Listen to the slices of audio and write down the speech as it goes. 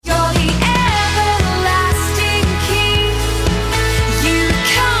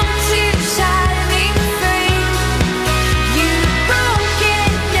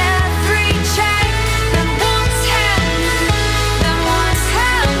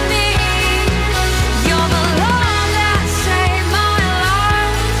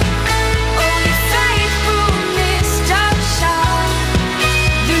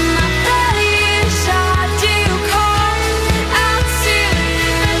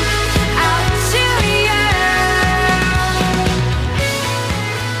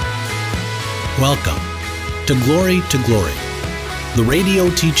Welcome to Glory, the radio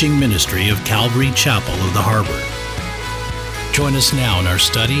teaching ministry of Calvary Chapel of the Harbor. Join us now in our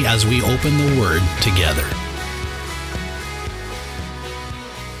study as we open the Word together.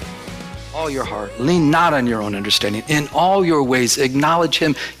 All your heart, lean not on your own understanding. In all your ways, acknowledge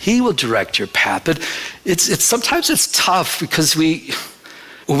Him. He will direct your path. But sometimes it's tough because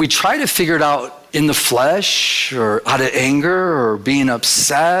when we try to figure it out in the flesh or out of anger or being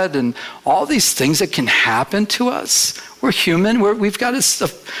upset and all these things that can happen to us. We're human. We've got a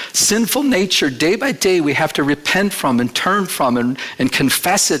sinful nature. Day by day, we have to repent from and turn from and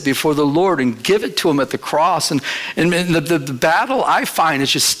confess it before the Lord and give it to Him at the cross. And the battle I find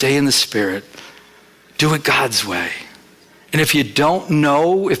is just stay in the Spirit. Do it God's way. And if you don't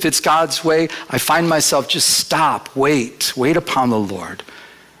know if it's God's way, I find myself just stop, wait upon the Lord.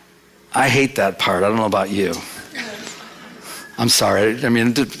 I hate that part. I don't know about you. I'm sorry. I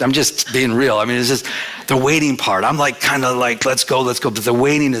mean, I'm just being real. I mean, it's just the waiting part. I'm kind of like, let's go. But the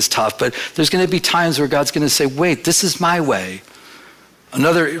waiting is tough. But there's going to be times where God's going to say, wait, this is my way.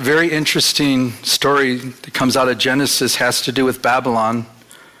 Another very interesting story that comes out of Genesis has to do with Babylon.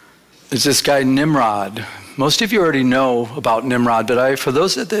 Is this guy Nimrod. Most of you already know about Nimrod, but for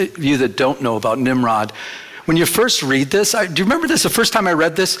those of you that don't know about Nimrod, when you first read this, do you remember this? The first time I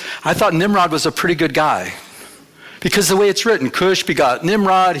read this, I thought Nimrod was a pretty good guy. Because the way it's written, Cush begot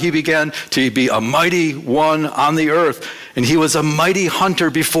Nimrod, he began to be a mighty one on the earth, and he was a mighty hunter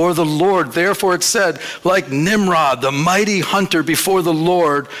before the Lord. Therefore it said, like Nimrod, the mighty hunter before the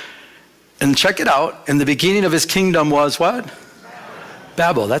Lord. And check it out, in the beginning of his kingdom was what?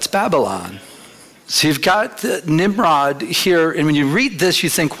 Babel, that's Babylon. So you've got Nimrod here, and when you read this, you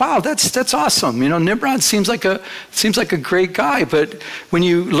think, "Wow, that's awesome." You know, Nimrod seems like a great guy. But when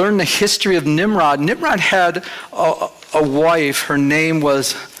you learn the history of Nimrod had a wife. Her name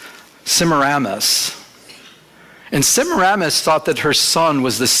was Semiramis, and Semiramis thought that her son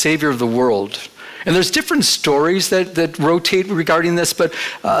was the savior of the world. And there's different stories that rotate regarding this, but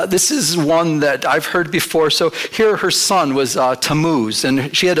this is one that I've heard before. So here her son was Tammuz,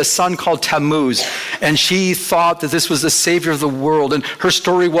 and she had a son called Tammuz, and she thought that this was the savior of the world. And her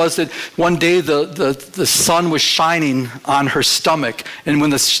story was that one day the sun was shining on her stomach, and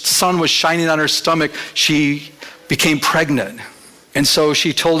when the sun was shining on her stomach, she became pregnant. And so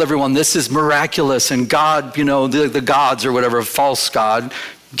she told everyone, this is miraculous, and God, the gods or whatever, false god,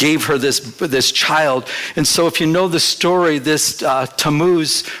 gave her this child. And so if you know the story, this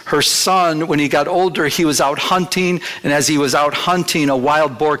Tammuz, her son, when he got older, he was out hunting. And as he was out hunting, a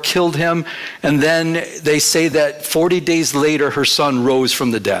wild boar killed him. And then they say that 40 days later, her son rose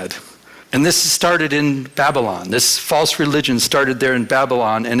from the dead. And this started in Babylon. This false religion started there in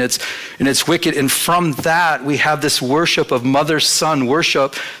Babylon, and it's wicked. And from that, we have this worship of mother-son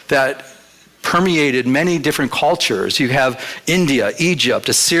worship that permeated many different cultures. You have India, Egypt,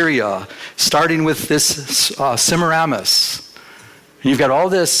 Assyria, starting with this Semiramis. And you've got all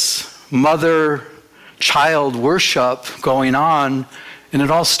this mother-child worship going on, and it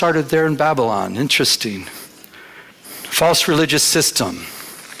all started there in Babylon. Interesting. False religious system.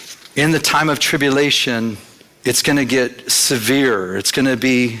 In the time of tribulation, it's going to get severe. It's going to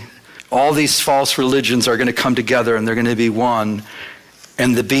be, all these false religions are going to come together, and they're going to be one.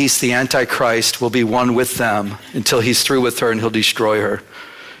 And the beast, the Antichrist, will be one with them until he's through with her and he'll destroy her.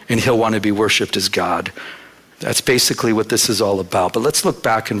 And he'll want to be worshiped as God. That's basically what this is all about. But let's look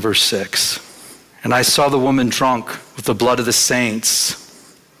back in verse 6. And I saw the woman drunk with the blood of the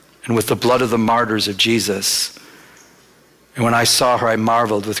saints and with the blood of the martyrs of Jesus. And when I saw her, I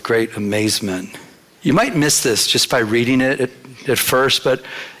marveled with great amazement. You might miss this just by reading it at first, but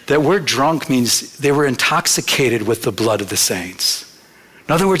that word drunk means they were intoxicated with the blood of the saints.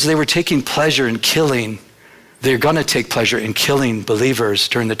 In other words, they were taking pleasure in killing. They're going to take pleasure in killing believers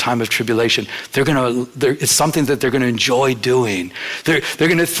during the time of tribulation. It's something that they're going to enjoy doing. They're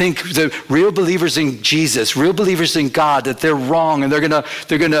going to think the real believers in Jesus, real believers in God, that they're wrong, and they're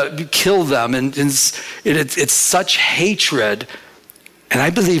going to kill them. And it's such hatred. And I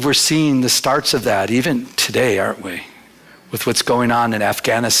believe we're seeing the starts of that even today, aren't we? With what's going on in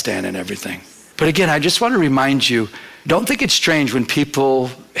Afghanistan and everything. But again, I just want to remind you, don't think it's strange when people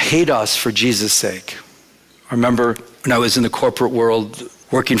hate us for Jesus' sake. I remember when I was in the corporate world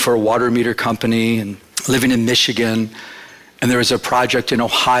working for a water meter company and living in Michigan, and there was a project in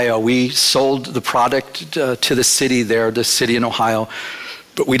Ohio. We sold the product to the city there, the city in Ohio,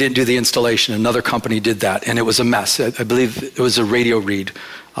 but we didn't do the installation. Another company did that, and it was a mess. I believe it was a radio read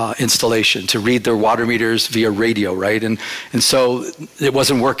installation to read their water meters via radio, right? And so it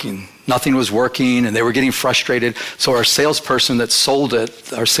wasn't working. nothing was working, and they were getting frustrated. So our salesperson that sold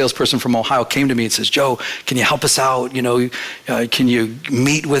it, our salesperson from Ohio, came to me and says, Joe, can you help us out? Can you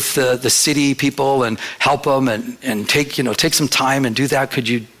meet with the city people and help them and take some time and do that?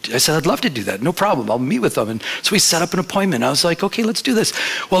 I said, I'd love to do that. No problem. I'll meet with them. And so we set up an appointment. I was like, okay, let's do this.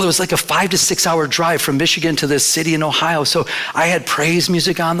 Well, it was like a 5 to 6 hour drive from Michigan to this city in Ohio. So I had praise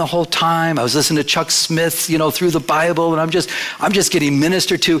music on the whole time. I was listening to Chuck Smith, through the Bible, and I'm just getting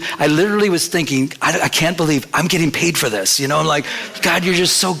ministered to. I literally was thinking, I can't believe I'm getting paid for this. I'm like, God, you're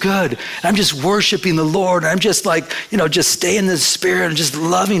just so good. And I'm just worshiping the Lord. And I'm just like, just stay in the Spirit and just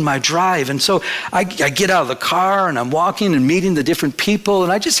loving my drive. And so I get out of the car and I'm walking and meeting the different people,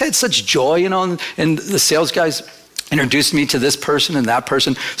 and I just had such joy, and the sales guys introduced me to this person and that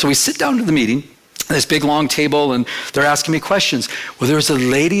person. So we sit down to the meeting, this big long table, and they're asking me questions. Well, there was a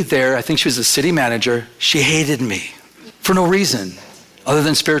lady there, I think she was a city manager. She hated me for no reason other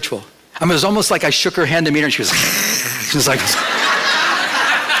than spiritual. I mean, it was almost like I shook her hand to meet her, and she was like,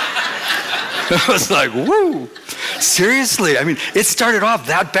 it was like, woo. Seriously, I mean, it started off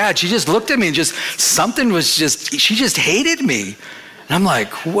that bad. She just looked at me and she just hated me. And I'm like,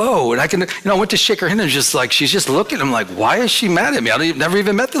 whoa. And I went to shake her hand and she's just looking. I'm like, why is she mad at me? I've never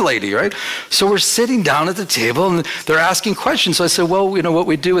even met the lady, right? So we're sitting down at the table and they're asking questions. So I said, well, what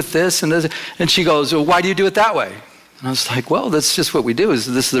we do with this and this. And she goes, well, why do you do it that way? And I was like, well, that's just what we do. This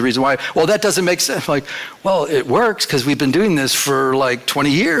is the reason why. Well, that doesn't make sense. I'm like, well, it works because we've been doing this for like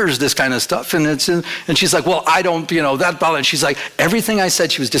 20 years, this kind of stuff. And she's like, well, I don't, that bothers. And she's like, everything I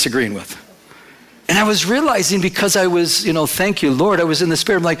said she was disagreeing with. And I was realizing, because I was, thank you, Lord, I was in the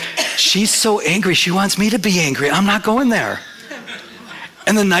Spirit. I'm like, she's so angry. She wants me to be angry. I'm not going there.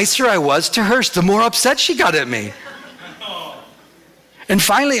 And the nicer I was to her, the more upset she got at me. And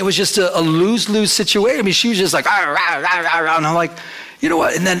finally, it was just a lose-lose situation. I mean, she was just like, rah, rah, rah, rah, and I'm like, you know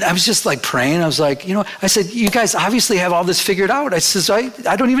what? And then I was just like praying. I was like, I said, you guys obviously have all this figured out. I says,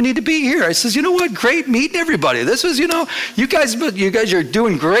 I don't even need to be here. I says, you know what? Great meeting everybody. This was, you guys are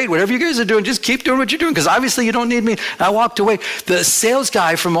doing great. Whatever you guys are doing, just keep doing what you're doing, because obviously you don't need me. And I walked away. The sales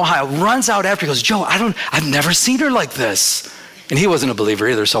guy from Ohio runs out after. He goes, Joe, I've never seen her like this. And he wasn't a believer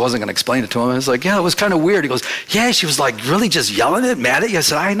either, so I wasn't going to explain it to him. I was like, yeah, it was kind of weird. He goes, yeah, she was like really just yelling at, mad at you. I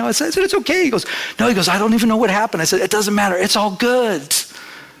said, I know. I said, it's okay. He goes, no, I don't even know what happened. I said, it doesn't matter. It's all good.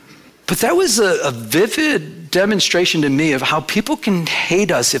 But that was a vivid demonstration to me of how people can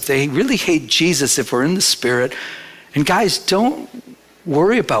hate us if they really hate Jesus, if we're in the Spirit. And guys, don't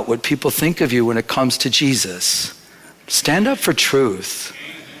worry about what people think of you when it comes to Jesus. Stand up for truth.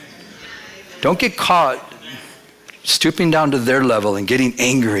 Don't get caught stooping down to their level and getting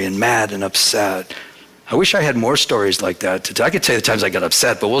angry and mad and upset. I wish I had more stories like that. I could tell you the times I got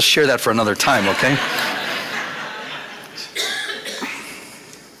upset, but we'll share that for another time, okay?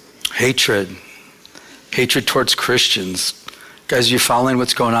 Hatred towards Christians. Guys, are you following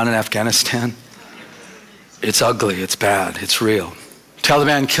what's going on in Afghanistan? It's ugly, it's bad, it's real.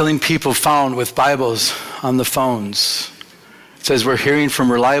 Taliban killing people found with Bibles on the phones. It says, we're hearing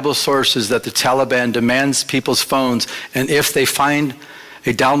from reliable sources that the Taliban demands people's phones, and if they find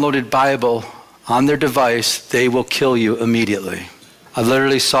a downloaded Bible on their device, they will kill you immediately. I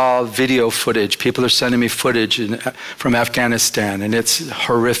literally saw video footage. People are sending me footage from Afghanistan, and it's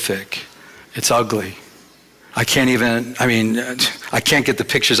horrific. It's ugly. I can't get the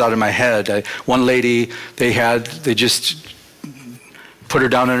pictures out of my head. One lady, they just put her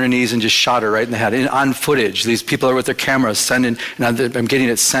down on her knees and just shot her right in the head. On footage, these people are with their cameras sending, and I'm getting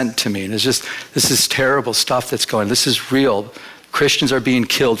it sent to me. And this is terrible stuff that's going on. This is real. Christians are being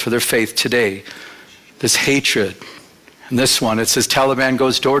killed for their faith today. This hatred. And this one, it says Taliban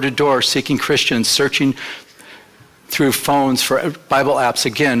goes door to door seeking Christians, searching through phones for Bible apps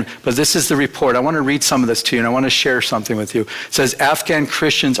again. But this is the report. I want to read some of this to you, and I want to share something with you. It says Afghan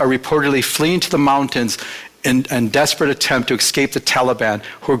Christians are reportedly fleeing to the mountains in desperate attempt to escape the Taliban,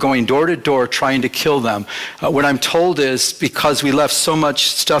 who are going door to door trying to kill them. What I'm told is because we left so much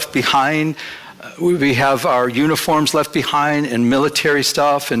stuff behind, we have our uniforms left behind and military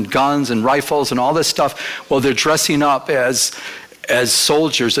stuff and guns and rifles and all this stuff. Well, they're dressing up as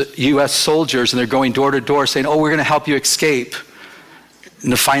soldiers, U.S. soldiers, and they're going door to door saying, we're going to help you escape, and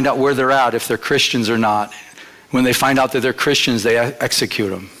to find out where they're at, if they're Christians or not. When they find out that they're Christians, they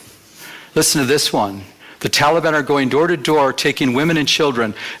execute them. Listen to this one. The Taliban are going door to door, taking women and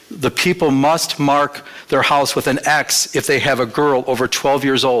children. The people must mark their house with an X if they have a girl over 12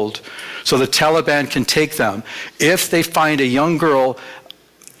 years old, so the Taliban can take them. If they find a young girl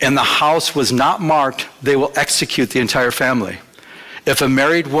and the house was not marked, they will execute the entire family. If a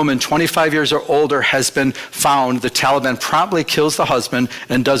married woman 25 years or older has been found, the Taliban promptly kills the husband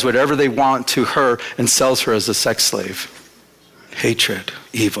and does whatever they want to her and sells her as a sex slave. Hatred,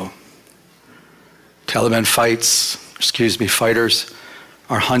 evil. Taliban fighters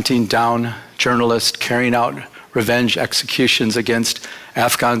are hunting down journalists, carrying out revenge executions against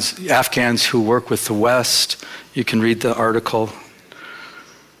Afghans who work with the West. You can read the article.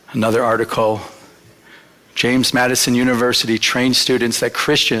 Another article, James Madison University trained students that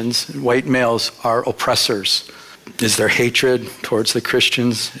Christians, white males, are oppressors. Is there hatred towards the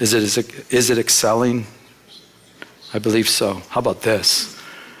Christians? Is it excelling? I believe so. How about this?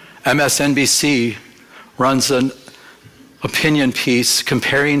 MSNBC runs an opinion piece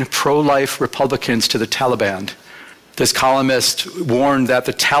comparing pro-life Republicans to the Taliban. This columnist warned that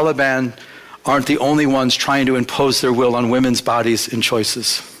the Taliban aren't the only ones trying to impose their will on women's bodies and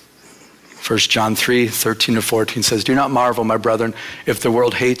choices. 1 John 3:13-14 says, "Do not marvel, my brethren, if the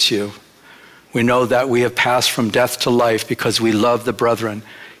world hates you. We know that we have passed from death to life because we love the brethren.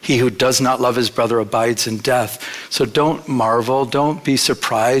 He who does not love his brother abides in death." So don't marvel, don't be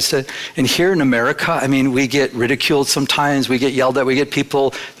surprised. And here in America, I mean, we get ridiculed sometimes, we get yelled at, we get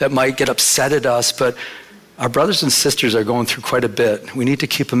people that might get upset at us, but our brothers and sisters are going through quite a bit. We need to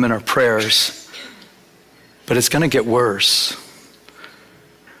keep them in our prayers. But it's going to get worse.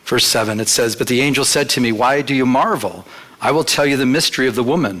 Verse 7, it says, "But the angel said to me, 'Why do you marvel? I will tell you the mystery of the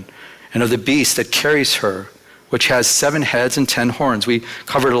woman and of the beast that carries her, which has 7 heads and 10 horns. We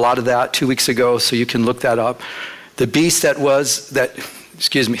covered a lot of that 2 weeks ago, so you can look that up. The beast that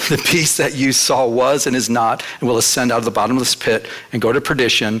you saw was and is not, and will ascend out of the bottomless pit and go to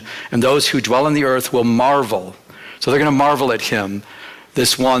perdition, and those who dwell on the earth will marvel. So they're going to marvel at him,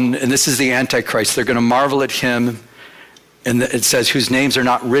 this one, and this is the Antichrist. They're going to marvel at him, and it says, whose names are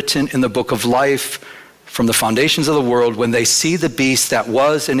not written in the book of life from the foundations of the world, when they see the beast that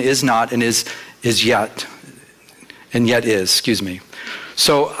was and is not and is yet is.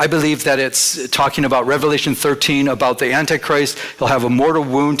 So I believe that it's talking about Revelation 13, about the Antichrist. He'll have a mortal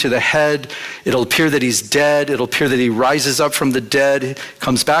wound to the head. It'll appear that he's dead. It'll appear that he rises up from the dead,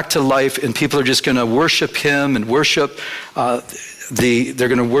 comes back to life, and people are just going to worship him and worship they're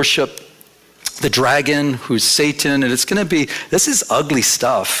going to worship the dragon, who's Satan, and this is ugly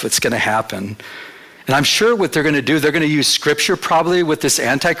stuff that's going to happen. And I'm sure what they're going to do, they're going to use scripture probably with this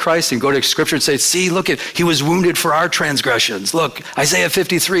Antichrist and go to scripture and say, see, look, he was wounded for our transgressions. Look, Isaiah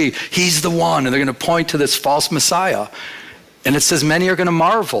 53, he's the one. And they're going to point to this false Messiah. And it says many are going to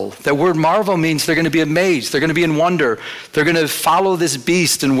marvel. That word marvel means they're going to be amazed. They're going to be in wonder. They're going to follow this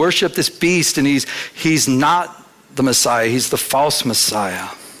beast and worship this beast. And he's not the Messiah. He's the false Messiah.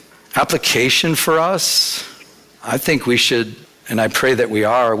 Application for us, I think we should, and I pray that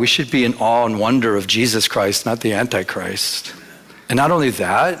we should be in awe and wonder of Jesus Christ, not the Antichrist. And not only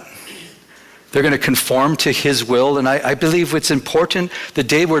that, they're going to conform to his will. And I believe it's important, the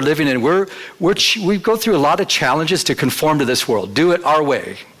day we're living in, we go through a lot of challenges to conform to this world. Do it our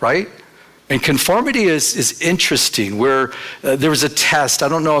way, right? And conformity is interesting. There was a test. I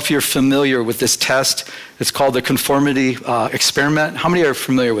don't know if you're familiar with this test. It's called the conformity experiment. How many are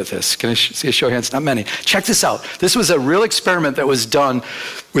familiar with this? Can I see a show of hands? Not many. Check this out. This was a real experiment that was done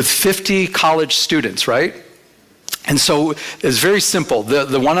with 50 college students, right? And so it's very simple.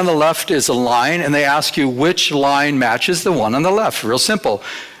 The one on the left is a line, and they ask you which line matches the one on the left. Real simple.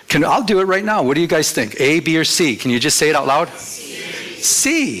 I'll do it right now. What do you guys think? A, B, or C? Can you just say it out loud?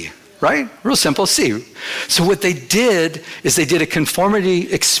 C. Right? Real simple, C. So what they did is they did a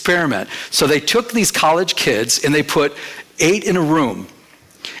conformity experiment. So they took these college kids and they put 8 in a room.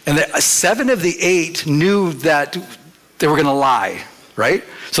 And 7 of the 8 knew that they were going to lie, right?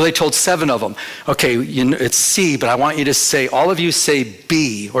 So they told 7 of them, okay, it's C, but I want you to say, all of you say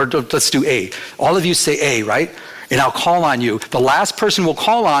B, or let's do A. All of you say A, right? And I'll call on you. The last person we'll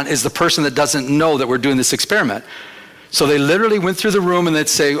call on is the person that doesn't know that we're doing this experiment. So they literally went through the room and they'd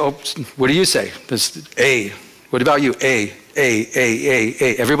say, oh, what do you say? There's A. What about you? A.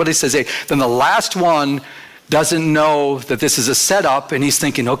 Everybody says A. Then the last one doesn't know that this is a setup, and he's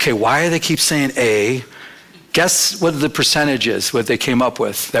thinking, okay, why do they keep saying A? Guess what the percentage is, what they came up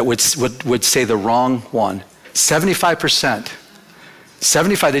with, that would say the wrong one. 75%.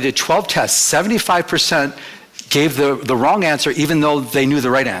 75, they did 12 tests. 75% gave the wrong answer, even though they knew the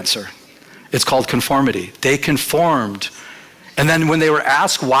right answer. It's called conformity. They conformed. And then when they were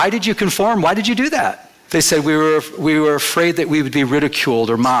asked, why did you conform? Why did you do that? They said, we were afraid that we would be ridiculed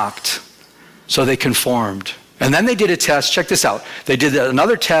or mocked. So they conformed. And then they did a test. Check this out. They did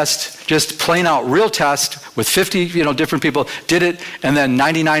another test, just plain out real test with 50 different people, did it. And then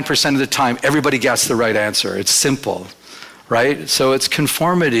 99% of the time, everybody guessed the right answer. It's simple, right? So it's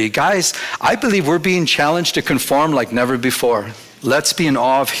conformity. Guys, I believe we're being challenged to conform like never before. Let's be in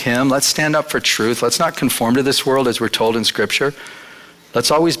awe of him. Let's stand up for truth. Let's not conform to this world as we're told in Scripture.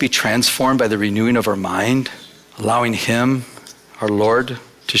 Let's always be transformed by the renewing of our mind, allowing him, our Lord,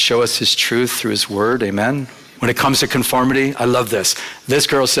 to show us his truth through his word. Amen. When it comes to conformity, I love this. This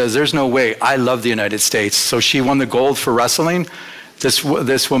girl says, there's no way. I love the United States. So she won the gold for wrestling, this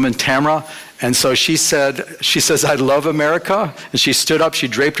woman, Tamara. And so she says, I love America. And she stood up, she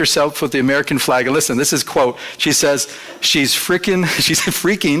draped herself with the American flag. And listen, this is quote. She says, she says, I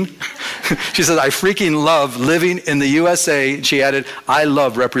freaking love living in the USA. And she added, I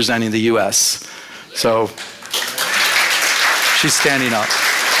love representing the US. So she's standing up.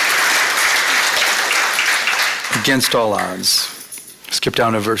 Against all odds. Skip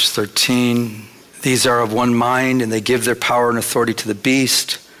down to verse 13. These are of one mind, and they give their power and authority to the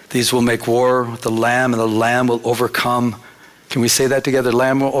beast. These will make war with the Lamb, and the Lamb will overcome. Can we say that together? The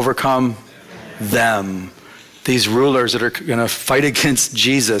Lamb will overcome them. These rulers that are going to fight against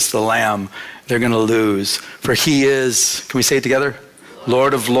Jesus, the Lamb, they're going to lose. For he is, can we say it together?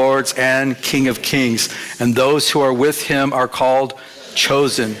 Lord of lords and King of kings. And those who are with him are called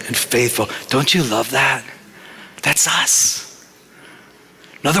chosen and faithful. Don't you love that? That's us.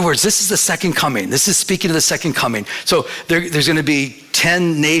 In other words, this is the second coming. This is speaking of the second coming. So there's going to be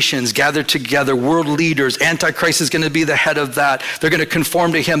 10 nations gathered together, world leaders. Antichrist is going to be the head of that. They're going to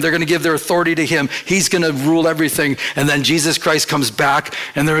conform to him. They're going to give their authority to him. He's going to rule everything. And then Jesus Christ comes back,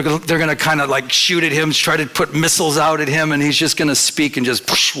 and they're going to kind of like shoot at him, try to put missiles out at him, and he's just going to speak and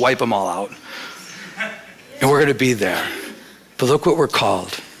just wipe them all out. And we're going to be there. But look what we're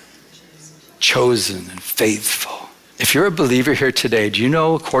called. Chosen and faithful. If you're a believer here today, do you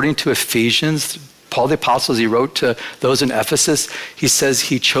know, according to Ephesians, Paul the Apostle, as he wrote to those in Ephesus, he says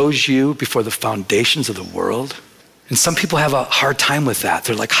he chose you before the foundations of the world. And some people have a hard time with that.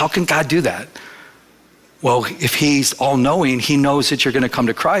 They're like, how can God do that? Well, if he's all-knowing, he knows that you're going to come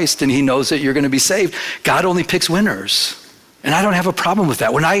to Christ, and he knows that you're going to be saved. God only picks winners. And I don't have a problem with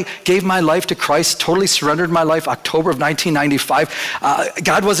that. When I gave my life to Christ, totally surrendered my life, October of 1995,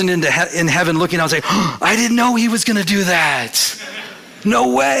 God wasn't in heaven looking out and saying, oh, I didn't know he was going to do that.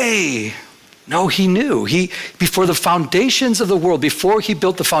 No way. No, he knew. Before the foundations of the world, before he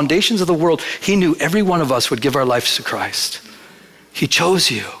built the foundations of the world, he knew every one of us would give our lives to Christ. He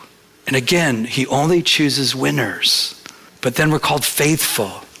chose you. And again, he only chooses winners. But then we're called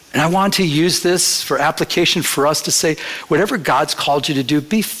faithful. And I want to use this for application for us to say, whatever God's called you to do,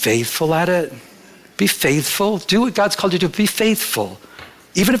 be faithful at it. Be faithful. Do what God's called you to do. Be faithful.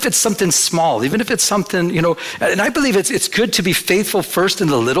 Even if it's something small, even if it's something, and I believe it's good to be faithful first in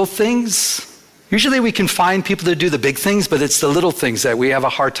the little things. Usually we can find people to do the big things, but it's the little things that we have a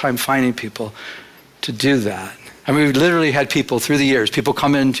hard time finding people to do that. I mean, we've literally had people through the years, people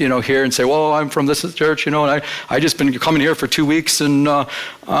come in, here and say, well, I'm from this church, and I just been coming here for 2 weeks, and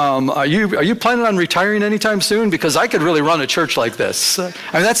are you planning on retiring anytime soon? Because I could really run a church like this. I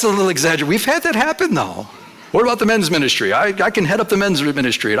mean, that's a little exaggerated. We've had that happen, though. What about the men's ministry? I can head up the men's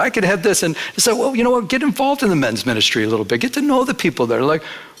ministry, and I could head this, and say, well, you know what, get involved in the men's ministry a little bit. Get to know the people there. Like,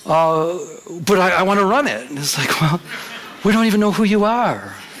 but I want to run it. And it's like, well, we don't even know who you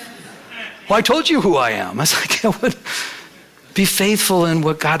are. Well, I told you who I am. I was like, be faithful in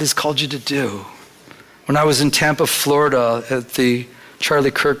what God has called you to do. When I was in Tampa, Florida at the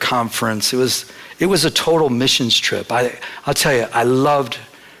Charlie Kirk conference, it was a total missions trip. I'll tell you, I loved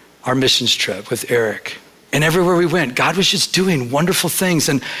our missions trip with Eric. And everywhere we went, God was just doing wonderful things.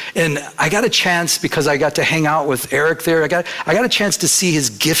 And I got a chance, because I got to hang out with Eric there, I got a chance to see his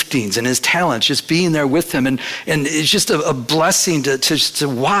giftings and his talents, just being there with him. And it's just a blessing to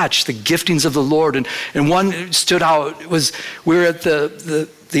watch the giftings of the Lord. And one stood out, we were at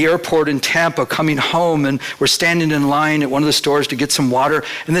the airport in Tampa coming home, and we're standing in line at one of the stores to get some water,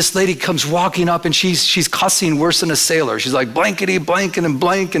 and this lady comes walking up, and she's cussing worse than a sailor. She's like blankety blank and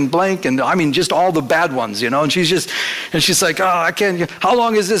blank and blank, and I mean just all the bad ones, and she's like, oh, I can't, how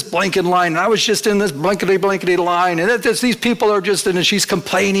long is this blanket line? And I was just in this blankety line, and these people are just, and she's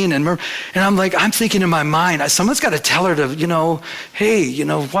complaining, and I'm like, I'm thinking in my mind, someone's got to tell her to, hey,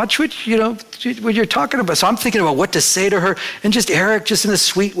 watch what you're talking about. So I'm thinking about what to say to her, and just Eric, just in a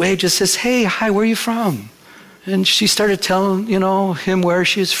sweet way, just says, hey, hi, where are you from? And she started telling, him where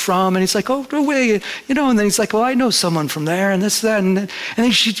she's from, and he's like, oh, no way, and then he's like, well, I know someone from there, and this, that, and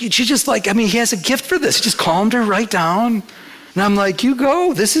then she just like, I mean, he has a gift for this. He just calmed her right down, and I'm like, you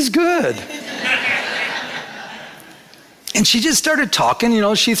go, this is good. And she just started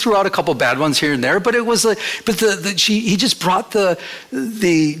talking, she threw out a couple bad ones here and there, but it was like, he just brought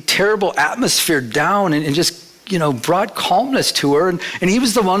the terrible atmosphere down and just, brought calmness to her. And he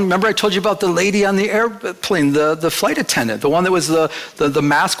was the one, remember I told you about the lady on the airplane, the flight attendant, the one that was the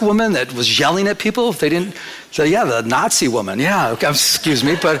masked woman that was yelling at people if they didn't, the Nazi woman, excuse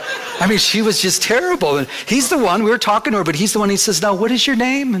me, but I mean, she was just terrible. And he's the one, we were talking to her, but he's the one, he says, now what is your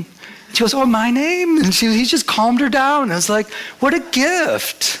name? And she goes, oh, my name? And he just calmed her down. I was like, what a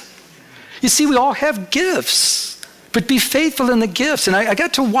gift. You see, we all have gifts. But be faithful in the gifts. And I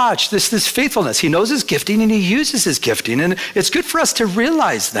got to watch this faithfulness. He knows his gifting and he uses his gifting. And it's good for us to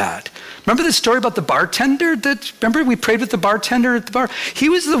realize that. Remember the story about the bartender? Remember we prayed with the bartender at the bar? He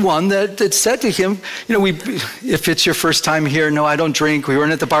was the one that said to him, if it's your first time here, no, I don't drink. We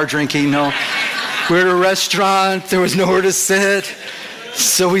weren't at the bar drinking, no. We're at a restaurant. There was nowhere to sit.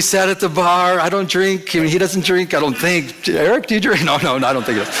 So we sat at the bar. I don't drink. He doesn't drink, I don't think. Eric, do you drink? No, I don't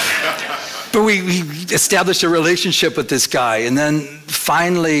think so. But we established a relationship with this guy. And then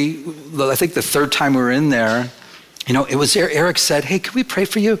finally, I think the third time we were in there, it was Eric said, hey, can we pray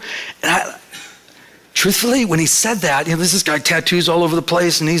for you? And truthfully, when he said that, there's this guy, tattoos all over the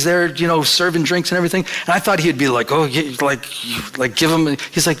place, and he's there, serving drinks and everything. And I thought he'd be like, oh, like give him,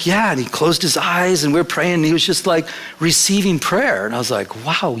 he's like, yeah. And he closed his eyes and we were praying. And he was just like receiving prayer. And I was like,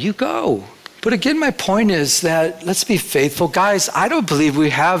 wow, you go. But again, my point is that let's be faithful. Guys, I don't believe we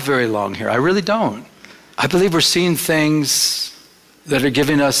have very long here. I really don't. I believe we're seeing things that are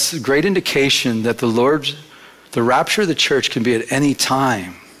giving us great indication that the rapture of the church can be at any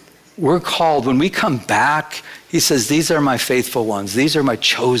time. We're called, when we come back, he says, these are my faithful ones. These are my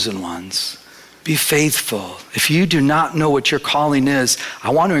chosen ones. Be faithful. If you do not know what your calling is,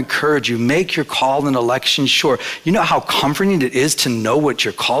 I want to encourage you, make your call and election sure. You know how comforting it is to know what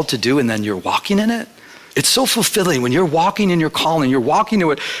you're called to do and then you're walking in it? It's so fulfilling when you're walking in your calling, you're walking in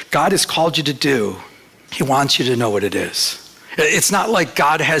what God has called you to do. He wants you to know what it is. It's not like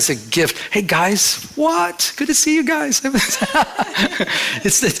God has a gift. Hey guys, what? Good to see you guys.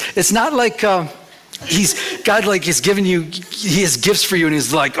 It's not like God he's giving you, he has gifts for you and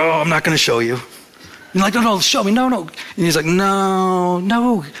he's like, oh, I'm not going to show you. You're like, no, show me, no. And he's like,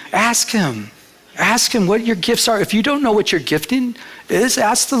 no, ask him. Ask him what your gifts are. If you don't know what your gifting is,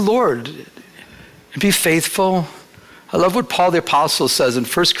 ask the Lord and be faithful. I love what Paul the Apostle says in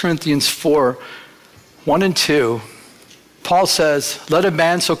 1 Corinthians 4, 1 and 2. Paul says, let a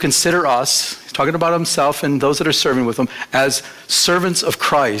man so consider us, he's talking about himself and those that are serving with him, as servants of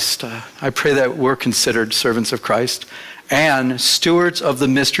Christ. I pray that we're considered servants of Christ and stewards of the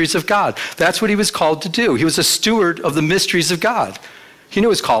mysteries of God. That's what he was called to do. He was a steward of the mysteries of God. He knew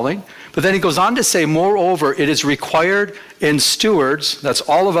his calling. But then he goes on to say, moreover, it is required in stewards, that's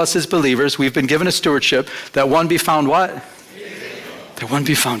all of us as believers, we've been given a stewardship, that one be found what? Faithful. That one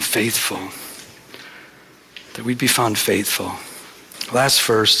be found faithful. That we'd be found faithful. Last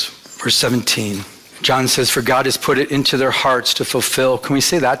verse, verse 17. John says, for God has put it into their hearts to fulfill, can we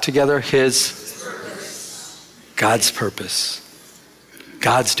say that together? His purpose. God's purpose.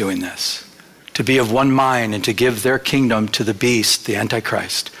 God's doing this. To be of one mind and to give their kingdom to the beast, the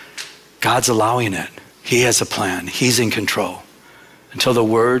Antichrist. God's allowing it. He has a plan. He's in control until the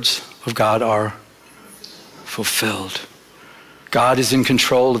words of God are fulfilled. God is in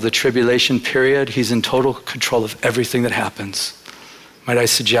control of the tribulation period. He's in total control of everything that happens. Might I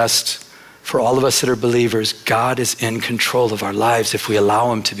suggest for all of us that are believers, God is in control of our lives if we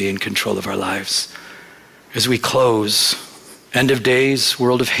allow him to be in control of our lives. As we close, end of days,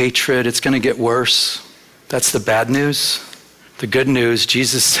 world of hatred, it's going to get worse. That's the bad news. The good news,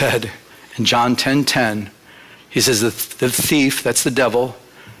 Jesus said in John 10:10, he says the thief, that's the devil,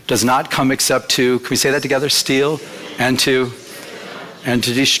 does not come except to, can we say that together? Steal and to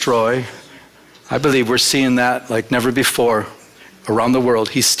destroy. I believe we're seeing that like never before around the world.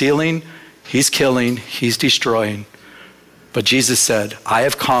 He's stealing, he's killing, he's destroying. But Jesus said, I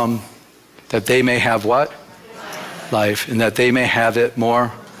have come that they may have what? Life, and that they may have it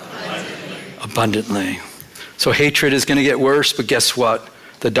more abundantly. So hatred is going to get worse, but guess what?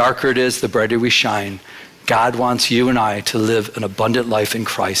 The darker it is, the brighter we shine. God wants you and I to live an abundant life in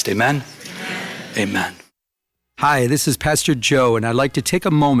Christ. Amen? Amen. Hi, this is Pastor Joe, and I'd like to take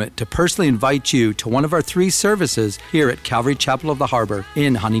a moment to personally invite you to one of our 3 services here at Calvary Chapel of the Harbor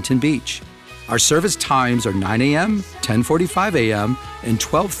in Huntington Beach. Our service times are 9 a.m., 10:45 a.m., and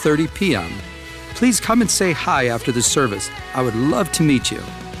 12:30 p.m. Please come and say hi after the service. I would love to meet you.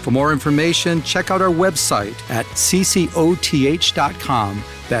 For more information, check out our website at ccoth.com.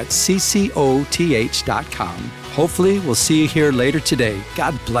 That's ccoth.com. Hopefully, we'll see you here later today.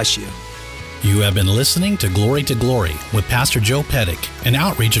 God bless you. You have been listening to Glory with Pastor Joe Pettick, an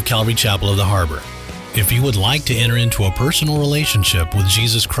outreach of Calvary Chapel of the Harbor. If you would like to enter into a personal relationship with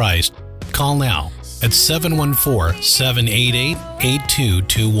Jesus Christ, call now, at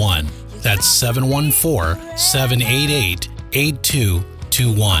 714-788-8221. That's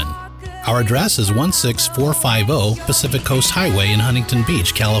 714-788-8221. Our address is 16450 Pacific Coast Highway in Huntington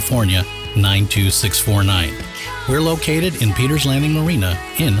Beach, California, 92649. We're located in Peters Landing Marina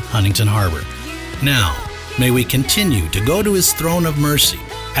in Huntington Harbor. Now, may we continue to go to His throne of mercy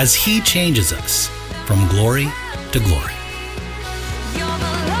as He changes us from glory to glory.